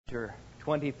Chapter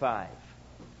 25.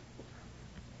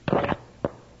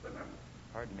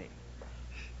 Pardon me.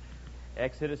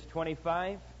 Exodus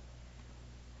 25.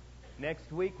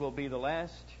 Next week will be the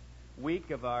last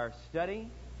week of our study.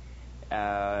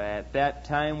 At that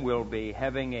time, we'll be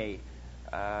having a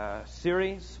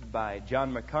series by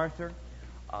John MacArthur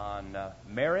on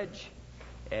marriage,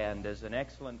 and as an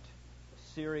excellent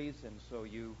series, and so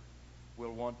you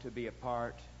will want to be a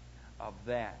part of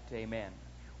that. Amen.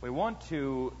 We want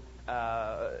to,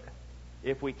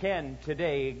 if we can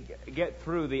today, get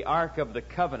through the Ark of the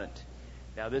Covenant.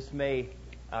 Now, this may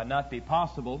not be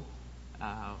possible.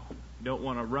 Don't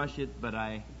want to rush it, but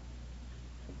I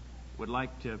would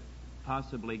like to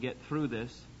possibly get through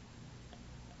this.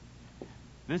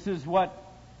 This is what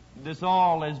this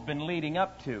all has been leading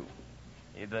up to.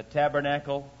 The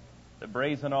tabernacle, the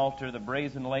brazen altar, the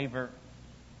brazen laver,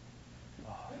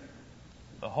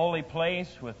 the holy place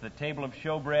with the table of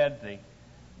showbread, the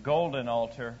golden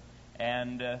altar,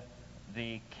 and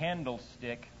the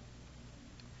candlestick,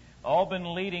 all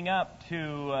been leading up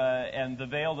to, and the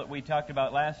veil that we talked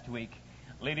about last week,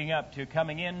 leading up to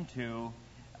coming into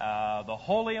the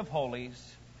Holy of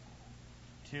Holies,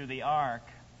 to the Ark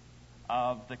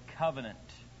of the Covenant.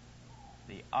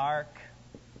 The Ark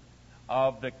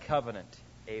of the Covenant.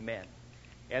 Amen.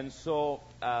 And so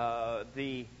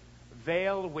the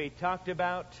veil we talked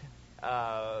about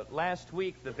last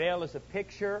week, the veil is a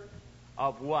picture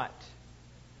of what?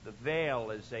 The veil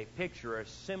is a picture, a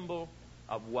symbol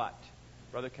of what?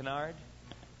 Brother Kennard?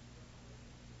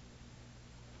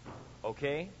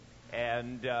 Okay.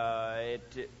 And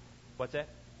what's that?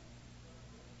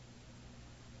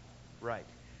 Right.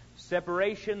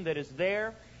 Separation that is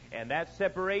there, and that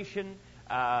separation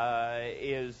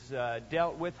is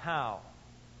dealt with how?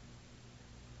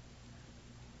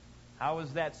 How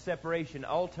is that separation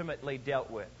ultimately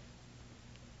dealt with?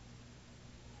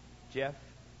 Jeff?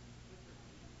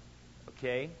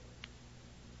 Okay.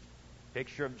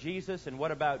 Picture of Jesus, and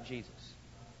what about Jesus?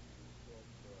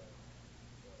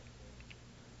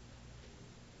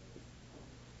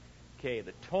 Okay,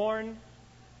 the torn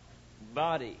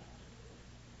body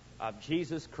of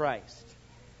Jesus Christ,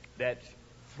 that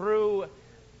through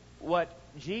what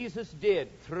Jesus did,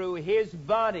 through His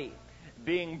body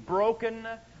being broken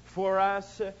for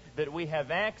us, that we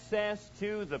have access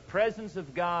to the presence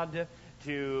of God,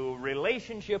 to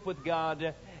relationship with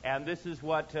God, and this is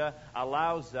what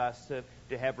allows us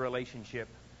to have relationship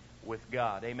with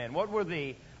God. Amen. What were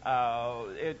the...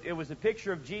 it was a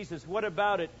picture of Jesus. What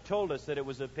about it told us that it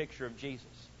was a picture of Jesus?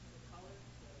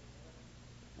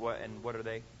 What are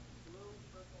they?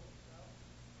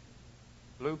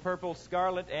 Blue, purple,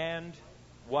 scarlet, and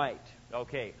white.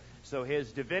 Okay. So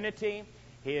His divinity,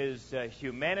 His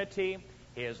humanity,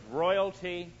 His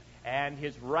royalty, and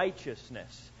His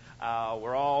righteousness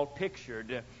were all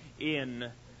pictured in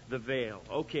the veil.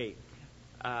 Okay.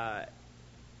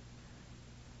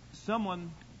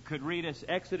 Someone could read us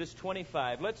Exodus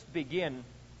 25. Let's begin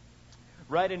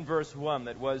right in verse 1.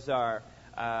 That was our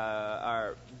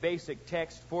basic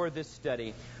text for this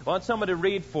study. I want someone to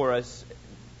read for us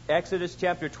Exodus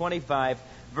chapter 25,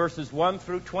 verses 1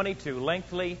 through 22.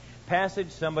 Lengthy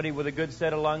passage. Somebody with a good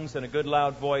set of lungs and a good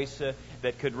loud voice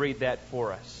that could read that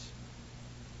for us.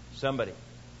 Somebody.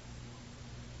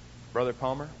 Brother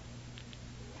Palmer?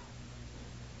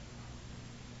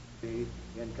 In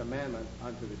commandment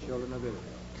unto the children of Israel.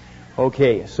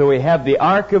 Okay, so we have the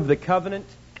Ark of the Covenant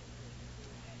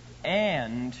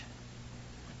and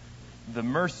the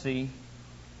mercy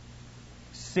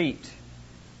seat.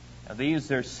 Now,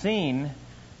 these are seen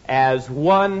as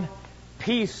one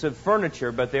piece of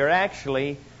furniture, but they're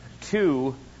actually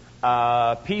two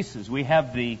pieces. We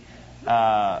have the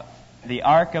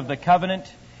Ark of the Covenant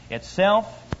itself,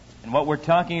 and what we're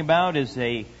talking about is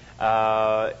if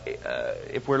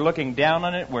we're looking down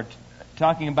on it, we're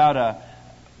talking about a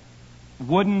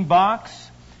wooden box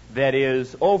that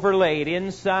is overlaid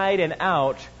inside and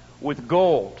out with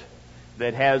gold,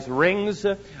 that has rings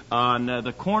on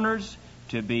the corners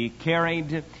to be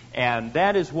carried, and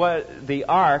that is what the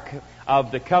Ark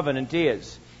of the Covenant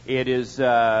is. It is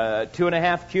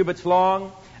 2.5 cubits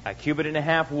long, a cubit and a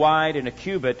half wide, and a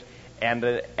cubit and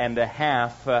a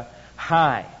half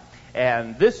high.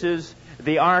 And this is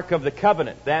the Ark of the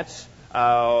Covenant. That's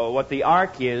what the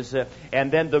Ark is.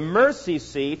 And then the mercy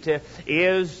seat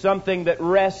is something that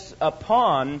rests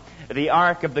upon the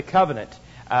Ark of the Covenant.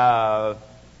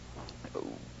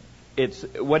 It's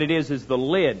what it is the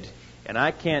lid. And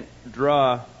I can't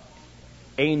draw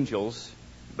angels,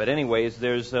 but anyways,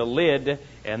 there's a lid,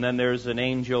 and then there's an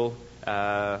angel.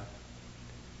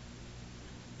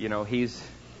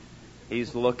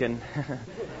 He's looking,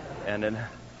 and then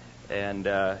and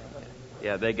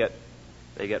yeah, they get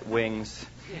wings.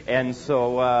 And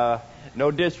so, no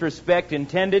disrespect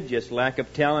intended, just lack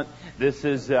of talent. This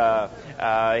is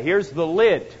here's the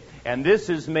lid, and this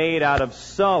is made out of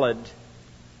solid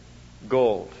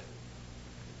gold.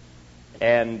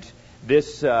 And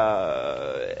this,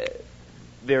 there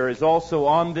is also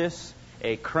on this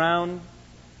a crown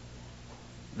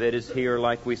that is here,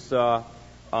 like we saw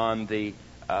on the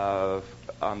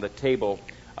table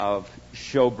of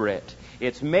showbread.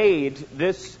 It's made,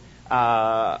 this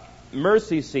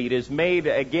mercy seat is made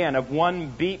again of one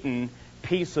beaten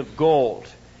piece of gold,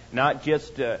 not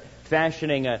just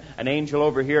fashioning an angel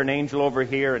over here, and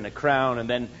a crown, and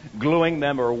then gluing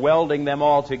them or welding them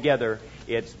all together.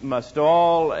 It must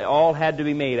all had to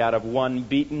be made out of one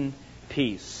beaten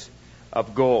piece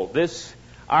of gold. This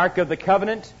Ark of the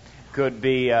Covenant could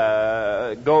be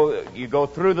you go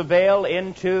through the veil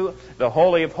into the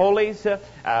Holy of Holies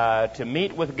to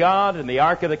meet with God in the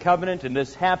Ark of the Covenant, and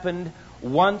this happened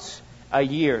once a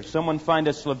year. Someone find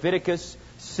us Leviticus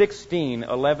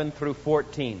 16:11 through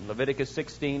 14. Leviticus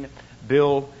 16,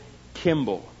 Bill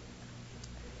Kimball.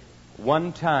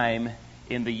 One time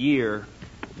in the year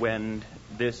when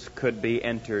this could be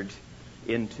entered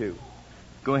into.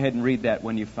 Go ahead and read that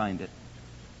when you find it.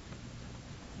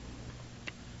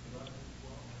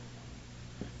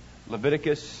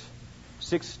 Leviticus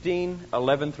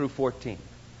 16:11 through 14.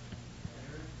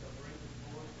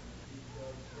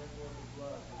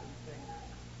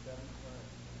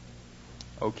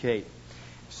 Okay,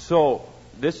 so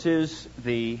this is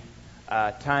the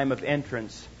time of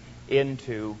entrance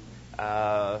into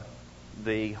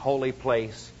the holy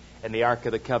place and the Ark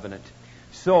of the Covenant.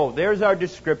 So there's our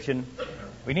description.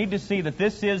 We need to see that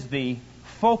this is the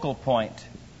focal point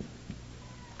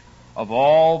of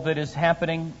all that is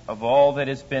happening, of all that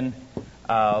has been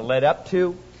led up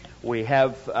to. We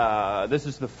have, this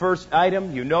is the first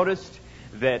item. You noticed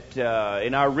that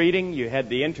in our reading you had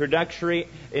the introductory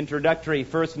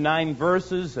first 9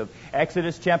 verses of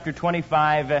Exodus chapter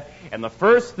 25, and the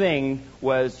first thing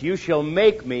was, you shall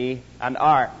make me an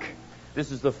ark.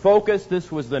 This is the focus.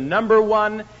 This was the number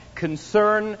one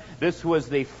concern. This was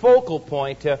the focal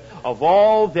point of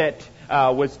all that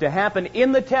was to happen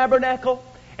in the tabernacle.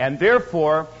 And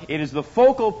therefore, it is the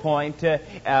focal point in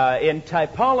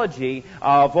typology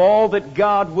of all that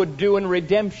God would do in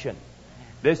redemption.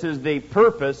 This is the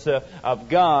purpose of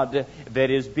God that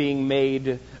is being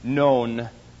made known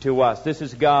to us. This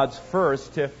is God's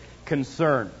first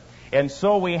concern. And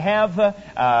so we have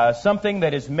something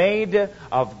that is made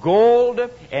of gold,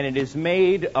 and it is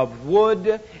made of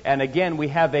wood. And again, we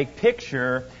have a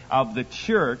picture of the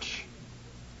church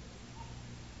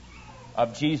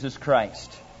of Jesus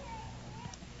Christ.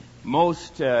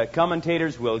 Most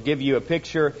commentators will give you a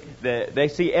picture that they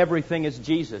see everything as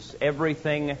Jesus,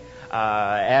 everything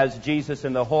as Jesus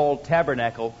in the whole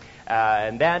tabernacle.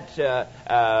 And that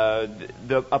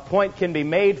a point can be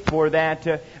made for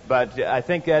that, but I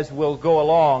think as we'll go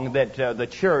along that the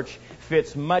church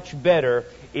fits much better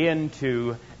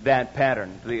into that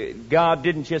pattern. God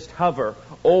didn't just hover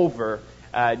over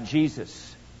Jesus.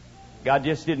 God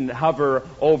just didn't hover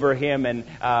over him and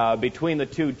between the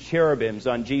two cherubims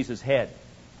on Jesus' head.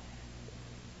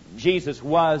 Jesus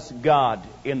was God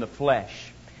in the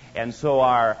flesh. And so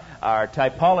our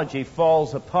typology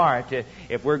falls apart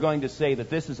if we're going to say that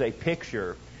this is a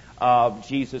picture of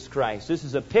Jesus Christ. This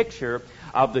is a picture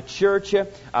of the church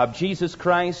of Jesus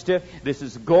Christ. This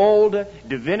is gold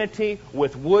divinity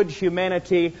with wood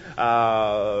humanity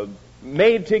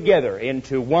made together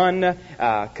into one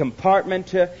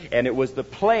compartment, and it was the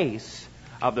place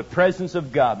of the presence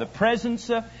of God, the presence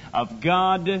of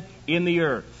God in the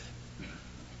earth.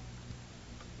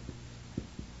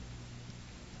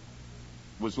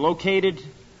 Was located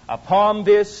upon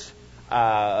this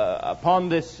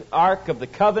Ark of the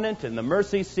Covenant and the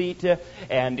mercy seat,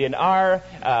 and in our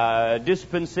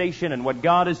dispensation and what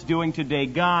God is doing today,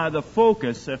 the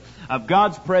focus of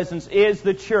God's presence is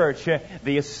the church,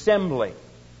 the assembly.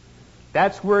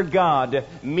 That's where God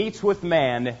meets with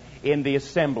man, in the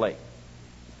assembly.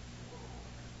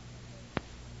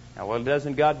 Now, well,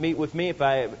 doesn't God meet with me if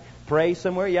I pray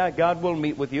somewhere? Yeah, God will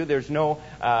meet with you. There's no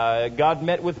God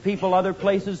met with people other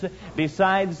places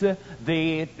besides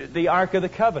the Ark of the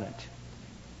Covenant.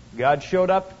 God showed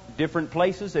up different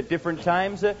places at different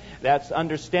times. That's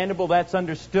understandable. That's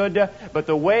understood. But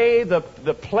the way, the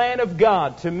plan of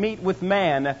God to meet with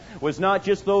man was not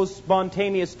just those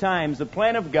spontaneous times. The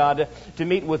plan of God to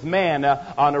meet with man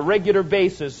on a regular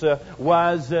basis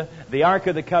was the Ark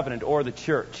of the Covenant, or the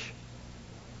church.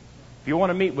 If you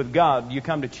want to meet with God, you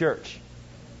come to church.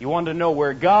 You want to know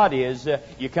where God is,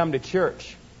 you come to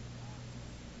church.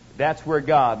 That's where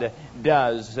God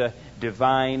does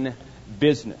divine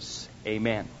business.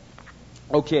 Amen.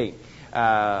 Okay,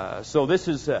 so this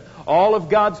is all of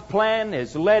God's plan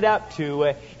is led up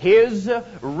to His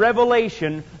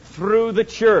revelation through the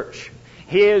church.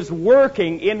 His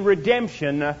working in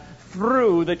redemption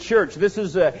through the church. This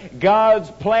is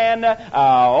God's plan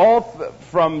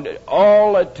from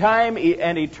all time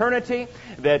and eternity.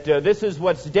 That this is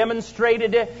what's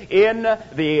demonstrated in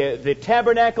the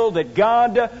tabernacle, that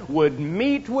God would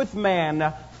meet with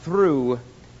man through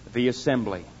the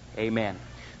assembly. Amen.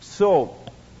 So,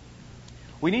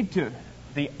 we need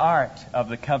the Ark of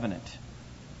the Covenant.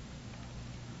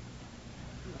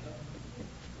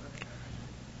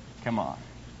 Come on.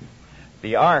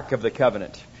 The Ark of the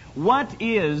Covenant. What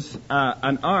is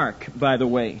an ark, by the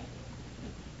way?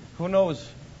 Who knows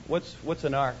what's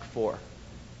an ark for?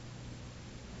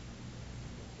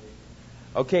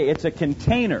 Okay, it's a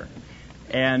container.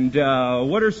 And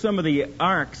what are some of the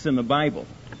arks in the Bible?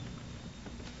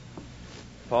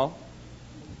 Paul?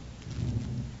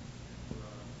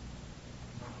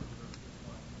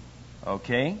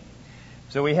 Okay.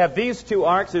 So we have these two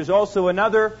arks. There's also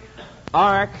another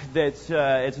ark that's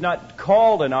it's not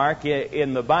called an ark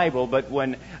in the Bible, but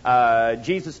when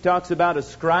Jesus talks about a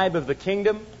scribe of the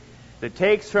kingdom that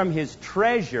takes from his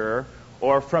treasure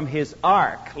or from his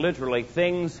ark, literally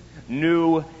things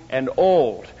new and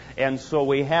old. And so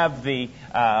we have the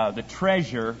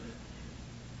treasure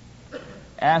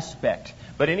aspect.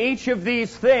 But in each of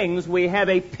these things we have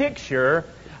a picture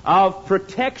of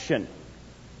protection.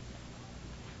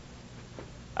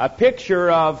 A picture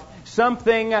of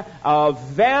something of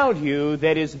value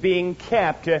that is being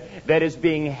kept, that is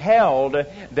being held,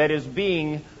 that is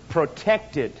being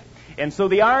protected. And so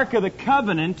the Ark of the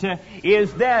Covenant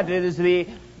is that. It is the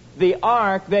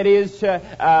Ark that is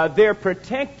they're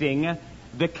protecting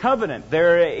the covenant.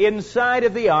 There inside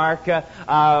of the Ark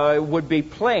would be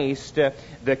placed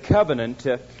the covenant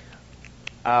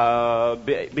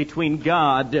between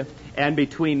God and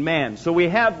between man. So we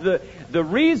have the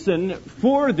reason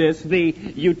for this, the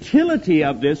utility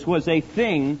of this was a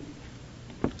thing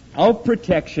of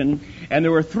protection, and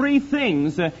there were three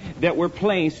things that were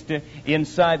placed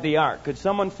inside the ark. Could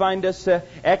someone find us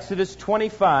Exodus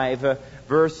 25,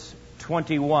 verse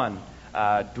 21?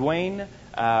 Dwayne,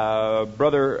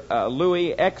 Brother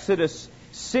Louis, Exodus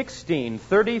 16,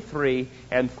 33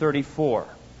 and 34.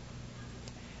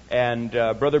 And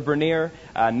Brother Bernier,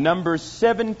 Numbers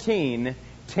 17,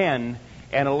 10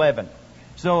 and 11.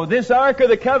 So this Ark of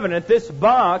the Covenant, this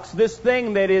box, this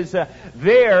thing that is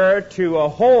there to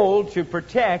hold, to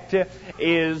protect,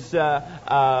 is it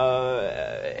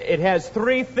has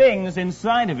three things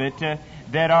inside of it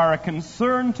that are a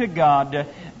concern to God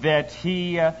that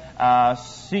He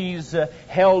sees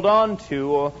held on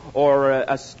to or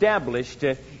established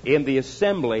in the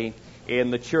assembly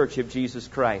in the Church of Jesus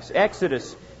Christ.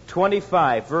 Exodus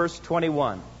 25, verse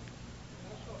 21.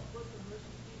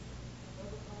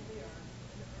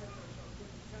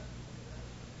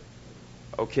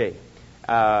 Okay.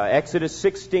 Exodus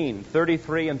 16,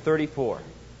 33 and 34. And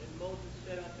Moses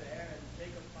said unto Aaron, take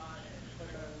a pot and put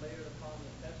it on layer upon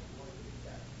the testimony to be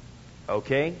kept.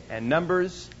 Okay. And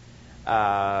Numbers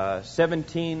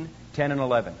 17, 10 and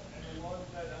 11. And the Lord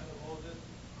said unto Moses,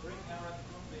 bring Aaron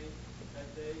from me,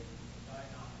 that they die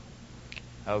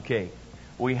not. Okay.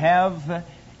 We have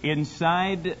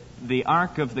inside the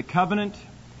Ark of the Covenant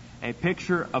a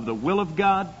picture of the will of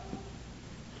God,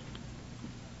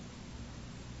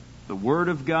 the Word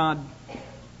of God,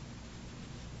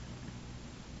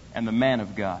 and the man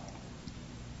of God.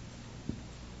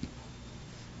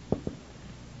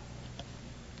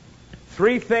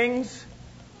 Three things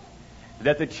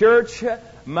that the church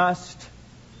must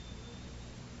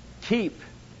keep.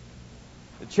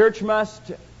 The church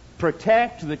must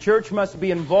protect. The church must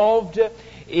be involved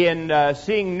in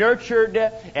seeing nurtured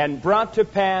and brought to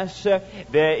pass.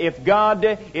 If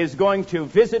God is going to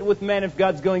visit with men, if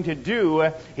God's going to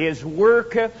do His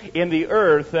work in the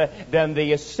earth, then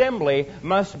the assembly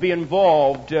must be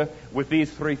involved with these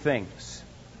three things.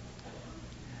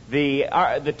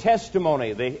 The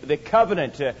testimony, the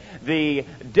covenant, the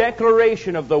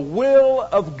declaration of the will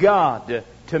of God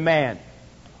to man.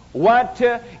 What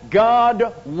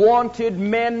God wanted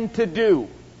men to do.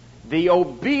 The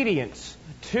obedience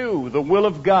to the will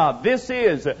of God. This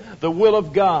is the will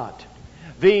of God.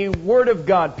 The Word of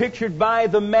God, pictured by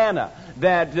the manna,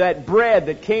 that bread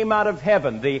that came out of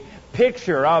heaven. The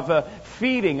picture of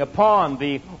feeding upon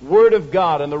the Word of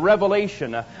God and the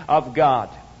revelation of God.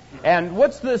 And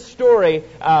what's the story?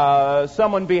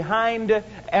 Someone behind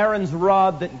Aaron's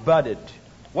rod that budded.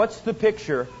 What's the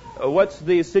picture? What's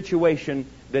the situation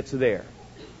that's there?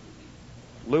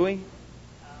 Louis?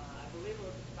 I believe it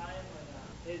was a time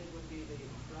when his would be the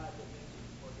tribe that makes it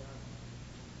before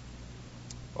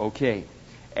God. Okay.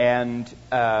 And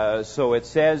so it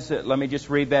says, let me just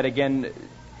read that again.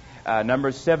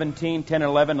 Numbers 17, 10,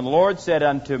 11. And the Lord said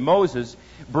unto Moses,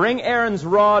 bring Aaron's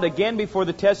rod again before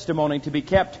the testimony to be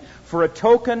kept for a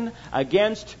token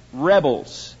against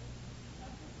rebels,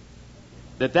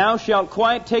 that thou shalt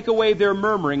quite take away their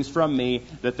murmurings from me,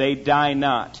 that they die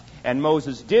not. And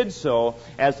Moses did so,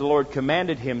 as the Lord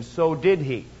commanded him, so did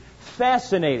he.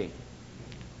 Fascinating.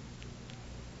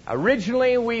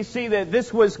 Originally, we see that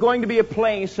this was going to be a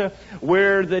place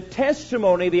where the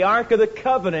testimony, the Ark of the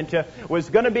Covenant, was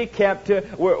going to be kept,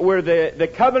 where the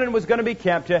covenant was going to be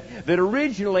kept. That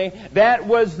originally, that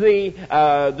was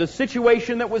the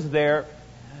situation that was there.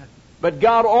 But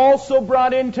God also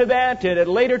brought into that, at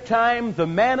a later time, the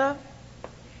manna.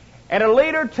 At a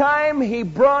later time, He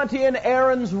brought in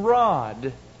Aaron's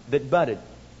rod that budded.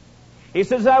 He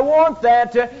says, I want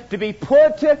that to be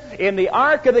put in the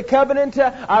Ark of the Covenant.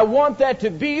 I want that to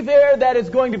be there. That is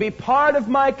going to be part of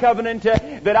my covenant.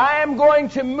 That I am going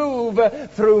to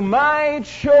move through my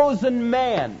chosen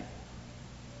man.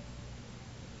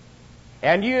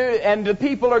 And the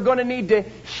people are going to need to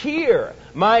hear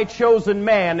my chosen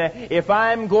man if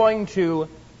I'm going to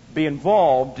be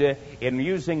involved in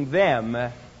using them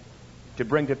to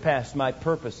bring to pass my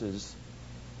purposes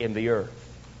in the earth.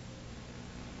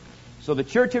 So the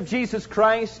Church of Jesus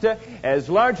Christ has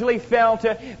largely felt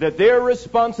that their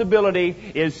responsibility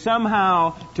is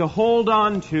somehow to hold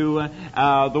on to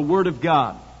the Word of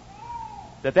God.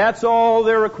 That's all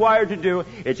they're required to do.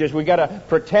 It's just we got to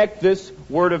protect this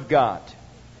Word of God.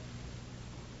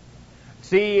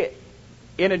 See,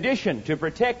 in addition to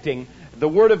protecting the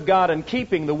Word of God and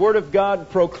keeping the Word of God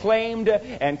proclaimed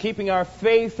and keeping our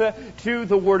faith to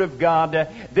the Word of God,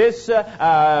 this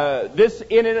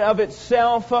in and of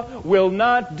itself will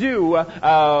not do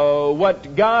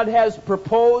what God has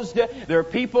proposed. There are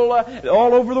people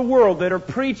all over the world that are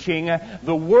preaching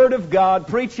the Word of God,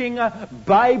 preaching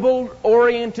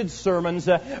Bible-oriented sermons,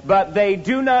 but they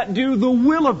do not do the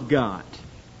will of God.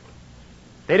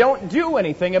 They don't do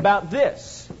anything about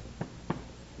this.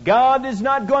 God is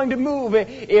not going to move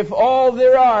if all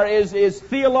there are is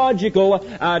theological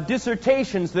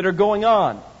dissertations that are going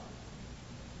on.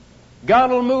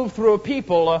 God will move through a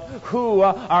people who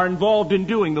are involved in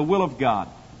doing the will of God.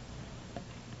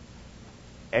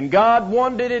 And God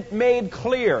wanted it made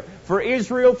clear for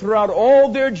Israel throughout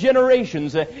all their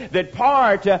generations that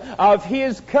part of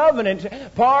His covenant,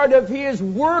 part of His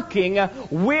working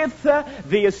with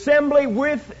the assembly,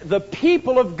 with the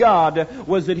people of God,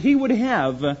 was that He would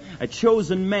have a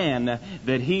chosen man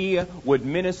that He would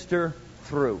minister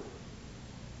through.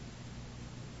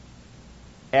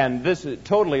 And this is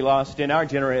totally lost in our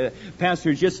generation. Pastor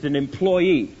is just an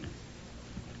employee.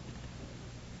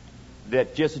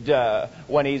 That just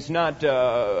when he's not,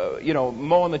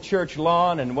 mowing the church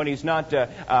lawn, and when he's not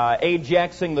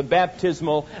ajaxing the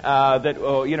baptismal,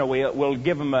 we'll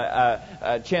give him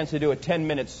a chance to do a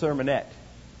 10-minute sermonette.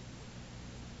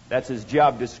 That's his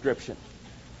job description.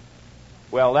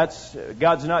 Well,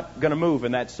 God's not going to move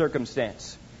in that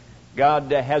circumstance. God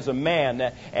has a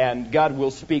man, and God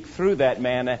will speak through that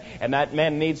man, and that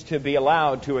man needs to be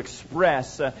allowed to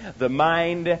express the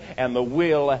mind and the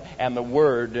will and the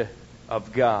word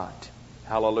of God.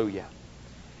 Hallelujah.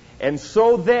 And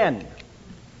so then,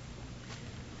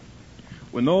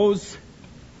 when those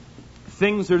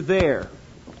things are there,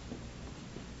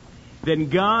 then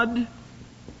God,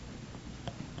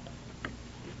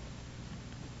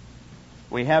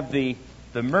 we have the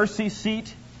mercy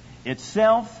seat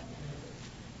itself,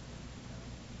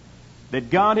 that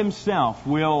God Himself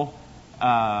will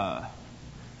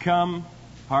come,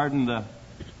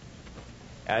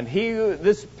 and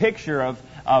this picture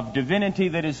of divinity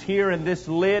that is here in this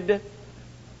lid,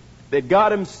 that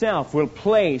God Himself will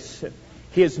place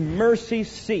His mercy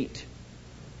seat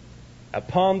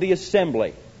upon the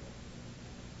assembly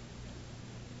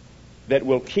that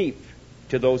will keep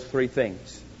to those three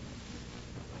things.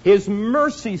 His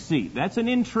mercy seat, that's an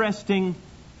interesting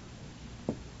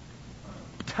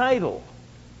title.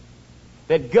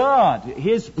 That God,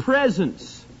 His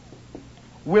presence,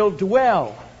 will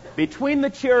dwell between the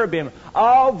cherubim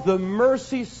of the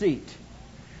mercy seat.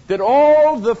 That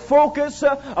all the focus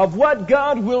of what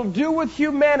God will do with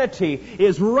humanity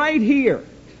is right here.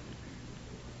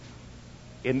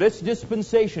 in this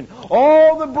dispensation.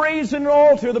 All the brazen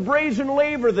altar, the brazen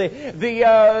laver,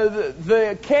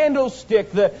 the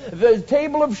candlestick, the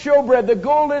table of showbread, the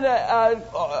golden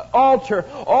altar,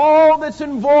 all that's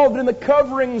involved in the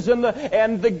coverings and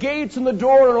the gates and the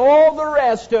door and all the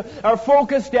rest are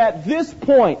focused at this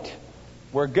point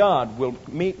where God will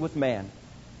meet with man.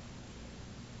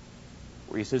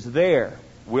 Where He says, there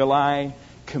will I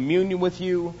communion with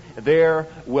you, there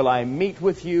will I meet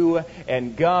with you,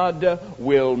 and God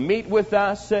will meet with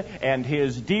us, and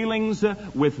His dealings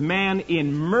with man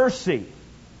in mercy.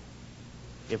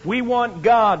 If we want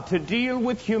God to deal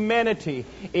with humanity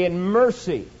in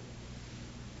mercy,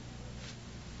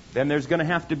 then there's going to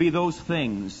have to be those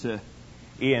things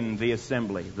in the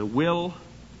assembly. The will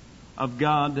of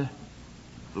God,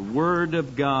 the Word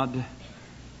of God,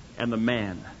 and the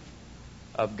man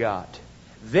of God.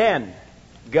 Then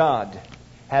God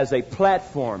has a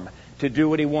platform to do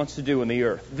what He wants to do in the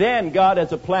earth. Then God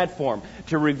has a platform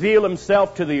to reveal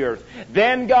Himself to the earth.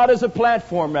 Then God has a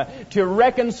platform to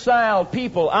reconcile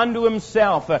people unto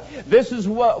Himself. This is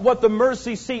what the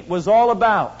mercy seat was all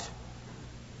about.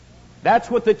 That's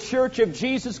what the Church of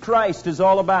Jesus Christ is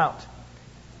all about.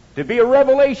 To be a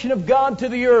revelation of God to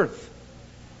the earth.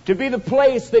 To be the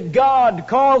place that God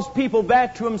calls people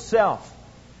back to Himself.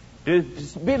 To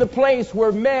be the place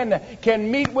where men can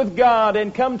meet with God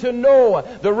and come to know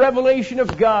the revelation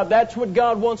of God. That's what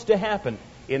God wants to happen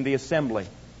in the assembly.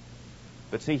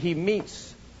 But see, He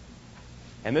meets,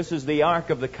 and this is the Ark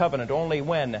of the Covenant, only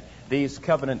when these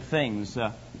covenant things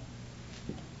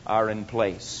are in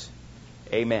place.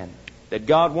 Amen. That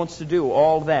God wants to do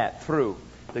all that through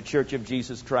the Church of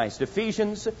Jesus Christ.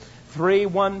 Ephesians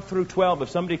 3:1-12.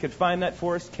 If somebody could find that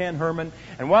for us, Ken Herman.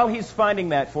 And while he's finding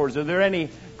that for us, are there any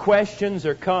questions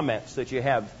or comments that you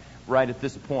have right at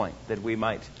this point that we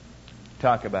might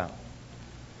talk about?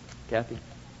 Kathy?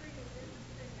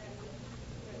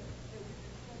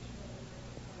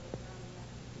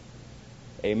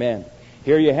 Amen.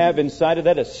 Here you have inside of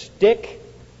that a stick,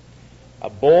 a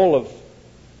bowl of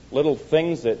little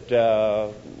things that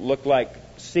look like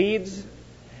seeds,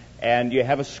 and you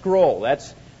have a scroll.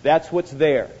 That's what's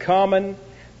there. Common,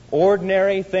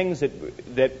 ordinary things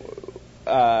that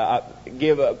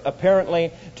give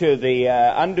apparently to the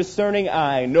undiscerning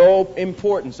eye no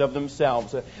importance of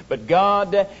themselves. But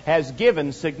God has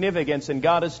given significance, and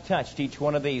God has touched each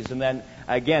one of these. And then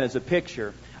again, as a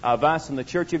picture of us in the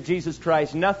Church of Jesus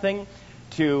Christ, nothing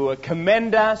to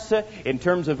commend us in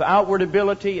terms of outward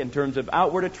ability, in terms of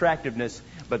outward attractiveness,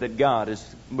 but that God is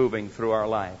moving through our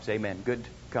lives. Amen. Good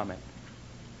comment.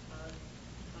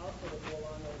 Also to go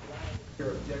along those lines,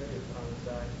 your objectives on the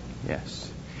side. Yes.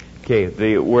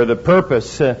 Okay, where the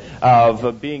purpose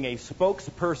of being a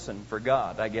spokesperson for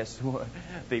God, I guess,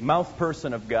 the mouth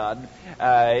person of God,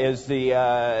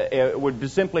 it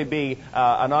would simply be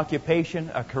an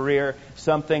occupation, a career,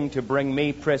 something to bring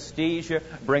me prestige,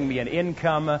 bring me an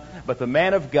income. But the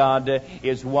man of God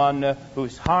is one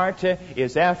whose heart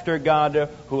is after God,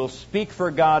 who will speak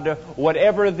for God,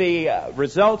 whatever the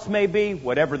results may be,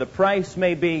 whatever the price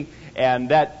may be, and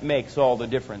that makes all the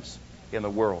difference in the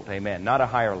world. Amen. Not a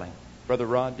hireling. Brother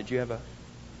Rod, did you have a...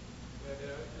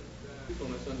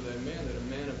 Fruitfulness unto that man, that a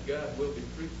man of God will be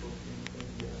fruitful.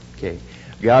 Okay.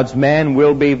 God's man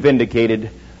will be vindicated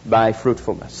by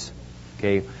fruitfulness.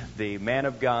 Okay. The man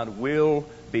of God will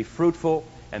be fruitful,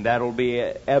 and that'll be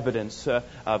evidence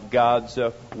of God's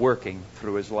working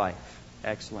through his life.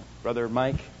 Excellent. Brother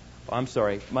Mike, I'm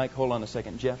sorry. Mike, hold on a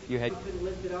second. Jeff, you had... I've been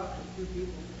lifted up to 2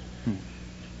 people.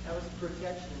 That was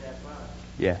protection in that box.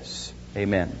 Yes.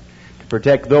 Amen. To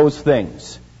protect those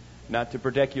things. Not to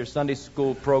protect your Sunday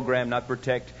school program, not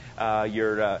protect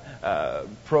your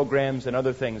programs and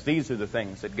other things. These are the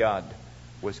things that God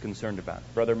was concerned about.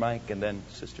 Brother Mike and then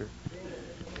Sister.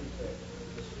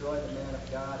 Destroy the man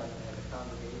of God and the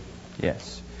congregation.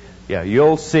 Yes. Yeah,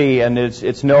 you'll see, and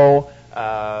it's not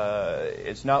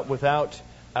without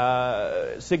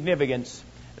significance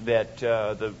that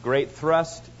the great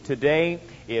thrust today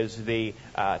is the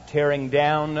tearing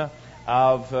down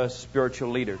of spiritual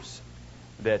leaders.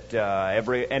 That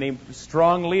any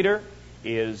strong leader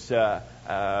is then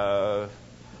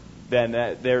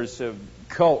there's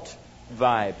cult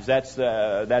vibes. That's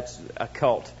a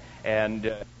cult,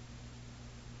 and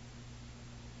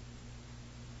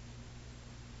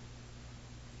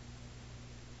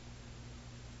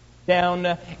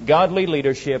down godly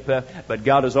leadership, but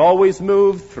God has always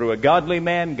moved through a godly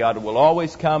man. God will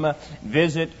always come,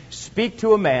 visit, speak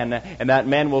to a man, and that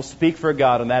man will speak for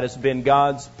God, and that has been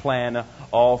God's plan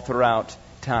all throughout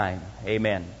time.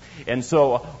 Amen. And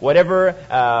so whatever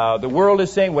the world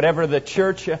is saying, whatever the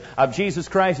church of Jesus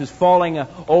Christ is falling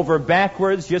over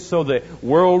backwards, just so the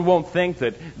world won't think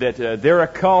that they're a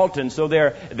cult, and so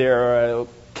they're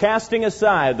casting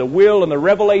aside the will and the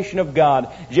revelation of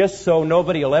God, just so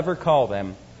nobody will ever call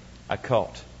them a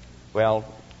cult. Well,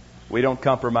 we don't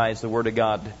compromise the Word of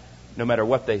God, no matter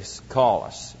what they call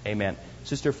us. Amen.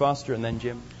 Sister Foster, and then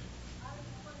Jim.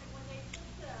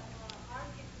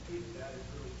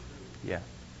 Yeah.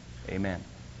 Amen.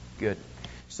 Good.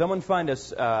 Someone find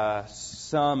us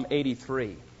Psalm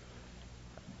 83.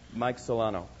 Mike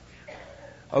Solano.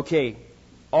 Okay.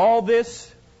 All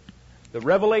this, the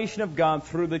revelation of God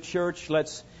through the church.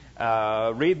 Let's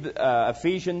read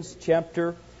Ephesians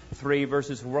chapter 3,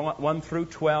 verses 1 through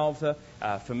 12.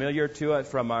 Familiar to it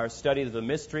from our study of the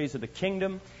mysteries of the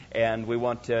kingdom. And we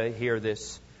want to hear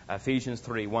this. Ephesians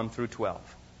 3, 1 through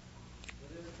 12.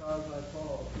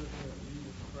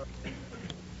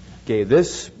 Okay,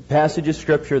 this passage of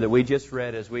Scripture that we just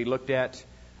read, as we looked at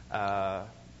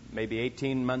maybe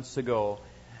 18 months ago,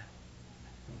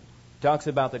 talks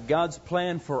about that God's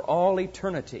plan for all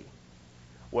eternity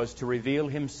was to reveal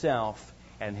Himself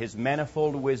and His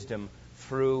manifold wisdom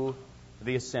through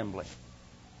the assembly.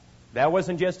 That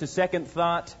wasn't just a second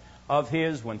thought of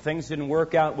His when things didn't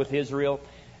work out with Israel.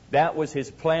 That was His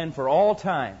plan for all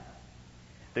time,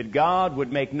 that God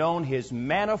would make known His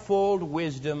manifold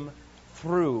wisdom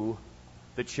through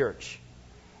the church.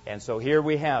 And so here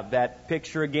we have that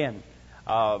picture again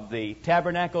of the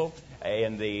tabernacle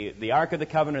and the Ark of the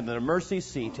Covenant and the mercy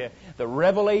seat, the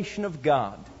revelation of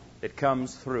God that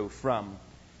comes through from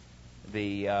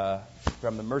the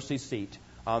mercy seat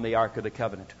on the Ark of the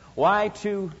Covenant. Why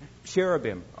two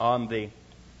cherubim on the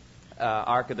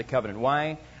Ark of the Covenant?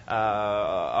 Why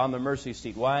on the mercy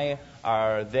seat? Why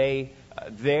are they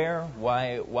there?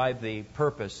 Why the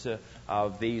purpose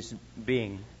of these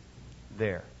being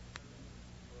there?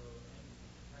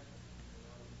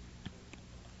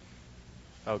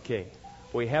 Okay,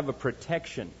 we have a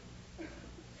protection.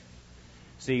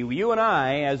 See, you and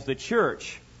I, as the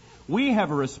church, we have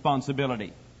a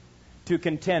responsibility to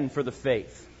contend for the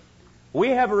faith. We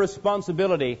have a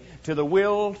responsibility to the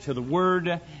will, to the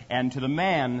word, and to the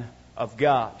man of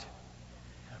God.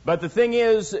 But the thing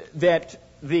is that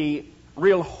the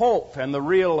real hope and the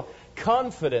real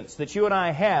confidence that you and I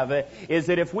have is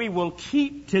that if we will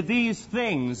keep to these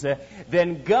things,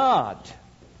 then God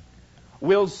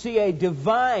will see a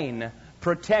divine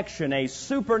protection, a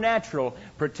supernatural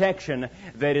protection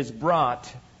that is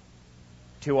brought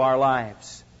to our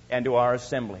lives and to our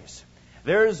assemblies.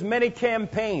 There's many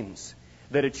campaigns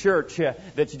that a church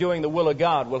that's doing the will of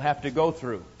God will have to go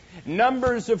through.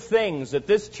 Numbers of things that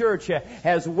this church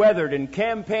has weathered, and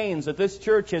campaigns that this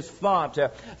church has fought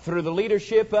through the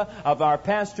leadership of our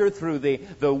pastor, through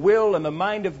the will and the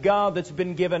mind of God that's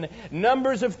been given.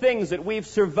 Numbers of things that we've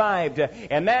survived,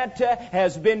 and that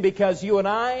has been because you and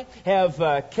I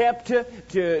have kept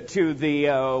to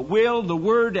the will, the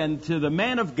word, and to the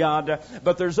man of God.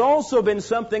 But there's also been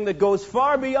something that goes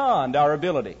far beyond our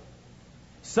ability.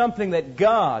 Something that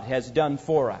God has done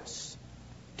for us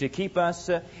to keep us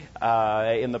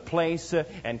in the place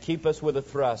and keep us with a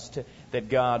thrust that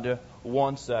God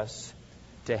wants us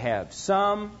to have.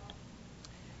 Psalm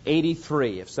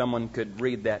 83, if someone could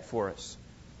read that for us.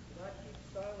 Do not keep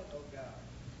silent, O God.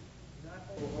 Do not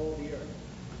hold the earth.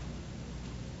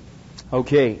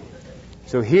 Okay,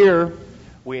 so here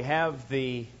we have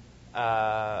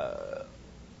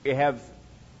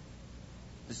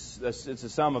it's a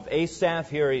psalm of Asaph.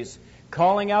 Here he's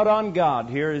calling out on God.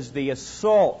 Here is the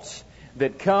assaults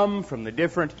that come from the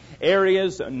different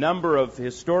areas. A number of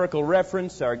historical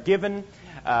references are given.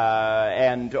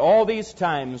 And all these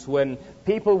times when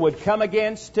people would come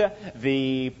against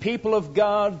the people of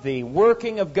God, the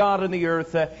working of God in the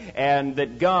earth, and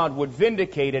that God would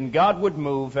vindicate and God would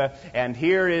move. And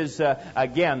here is,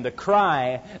 again, the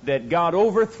cry that God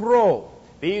overthrow.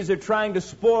 These are trying to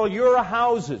spoil your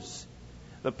houses,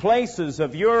 the places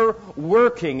of your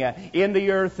working in the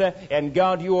earth, and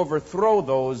God, you overthrow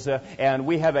those. And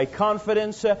we have a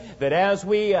confidence that as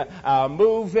we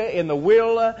move in the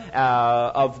will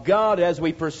of God, as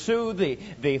we pursue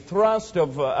the thrust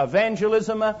of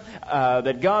evangelism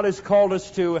that God has called us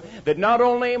to, that not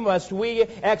only must we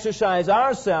exercise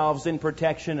ourselves in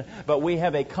protection, but we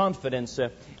have a confidence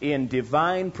in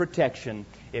divine protection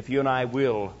if you and I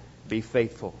will be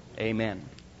faithful. Amen.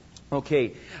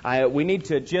 Okay, we need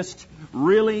to just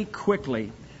really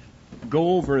quickly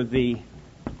go over the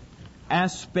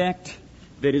aspect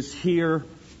that is here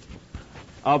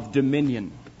of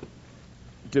dominion.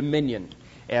 Dominion.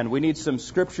 And we need some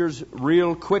scriptures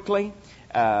real quickly.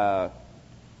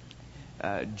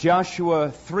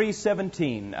 Joshua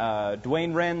 3:17.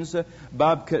 Dwayne Renz,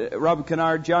 Robert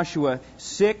Kennard, Joshua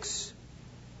 6,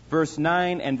 verse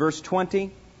 9 and verse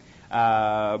 20.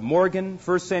 Morgan,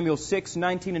 1 Samuel 6,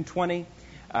 19 and 20.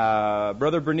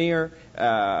 Brother Bernier,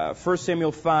 1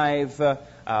 Samuel 5,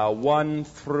 1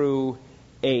 through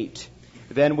 8.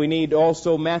 Then we need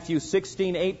also Matthew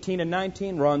 16, 18 and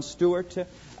 19. Ron Stewart,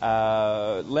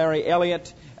 Larry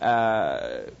Elliott,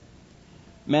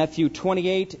 Matthew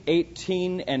 28,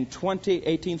 18 and 20,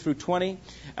 18 through 20.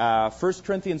 1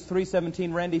 Corinthians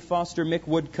 3:17. Randy Foster, Mick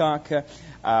Woodcock,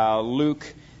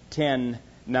 Luke 10,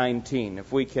 19.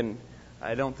 If we can,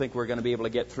 I don't think we're going to be able to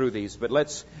get through these, but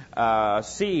let's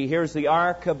see. Here's the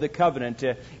Ark of the Covenant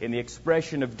in the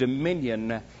expression of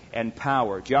dominion and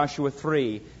power. Joshua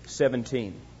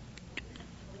 3:17.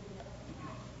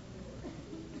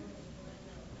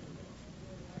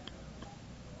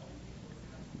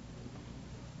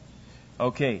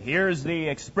 Okay, here's the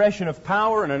expression of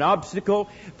power and an obstacle.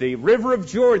 The river of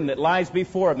Jordan that lies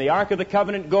before him. The Ark of the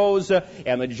Covenant goes,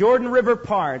 and the Jordan River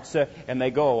parts, and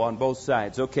they go on both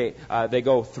sides. Okay, they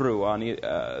go through on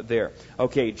there.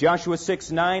 Okay, Joshua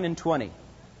 6, 9 and 20.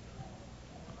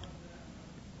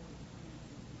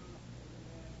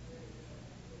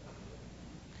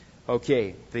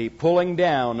 Okay, the pulling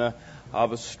down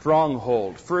of a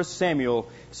stronghold. 1 Samuel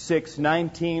 6,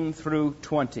 19 through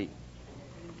 20.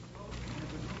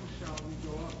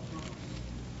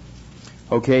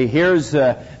 Okay, here's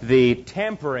the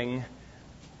tampering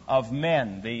of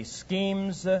men, the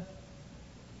schemes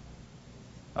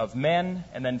of men,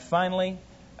 and then finally,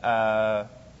 our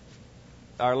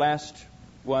last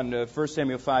one, 1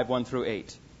 Samuel 5, 1 through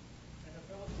 8.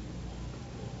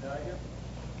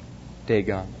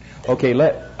 Dagon. Okay,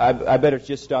 I better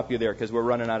just stop you there because we're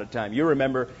running out of time. You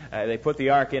remember, they put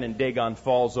the ark in and Dagon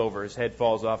falls over. His head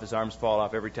falls off, his arms fall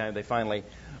off every time they finally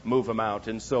move him out.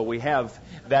 And so we have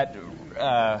that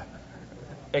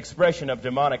expression of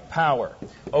demonic power.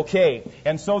 Okay,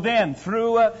 and so then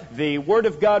through the Word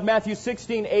of God, Matthew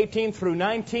 16, 18 through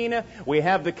 19, we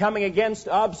have the coming against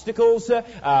obstacles.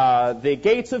 The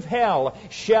gates of hell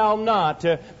shall not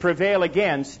prevail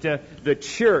against the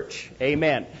church.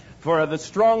 Amen. For the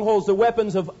strongholds, the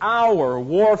weapons of our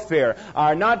warfare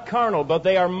are not carnal, but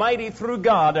they are mighty through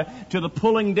God to the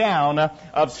pulling down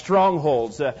of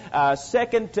strongholds. 1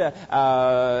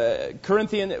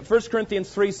 Corinthians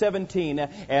 3:17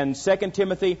 and 2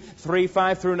 Timothy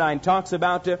 3:5 through 9 talks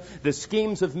about the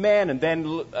schemes of men, and then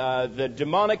the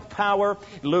demonic power.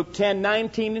 Luke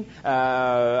 10:19,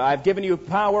 I've given you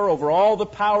power over all the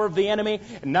power of the enemy.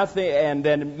 Nothing, and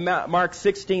then Mark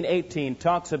 16:18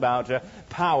 talks about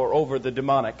power over the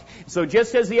demonic. So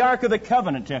just as the Ark of the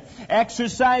Covenant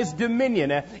exercised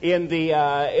dominion in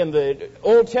the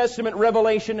Old Testament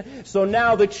revelation, so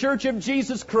now the Church of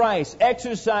Jesus Christ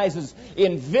exercises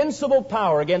invincible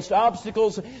power against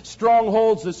obstacles,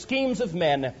 strongholds, the schemes of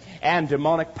men, and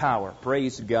demonic power.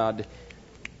 Praise God.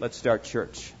 Let's start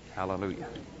church. Hallelujah.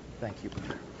 Thank you,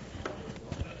 brother.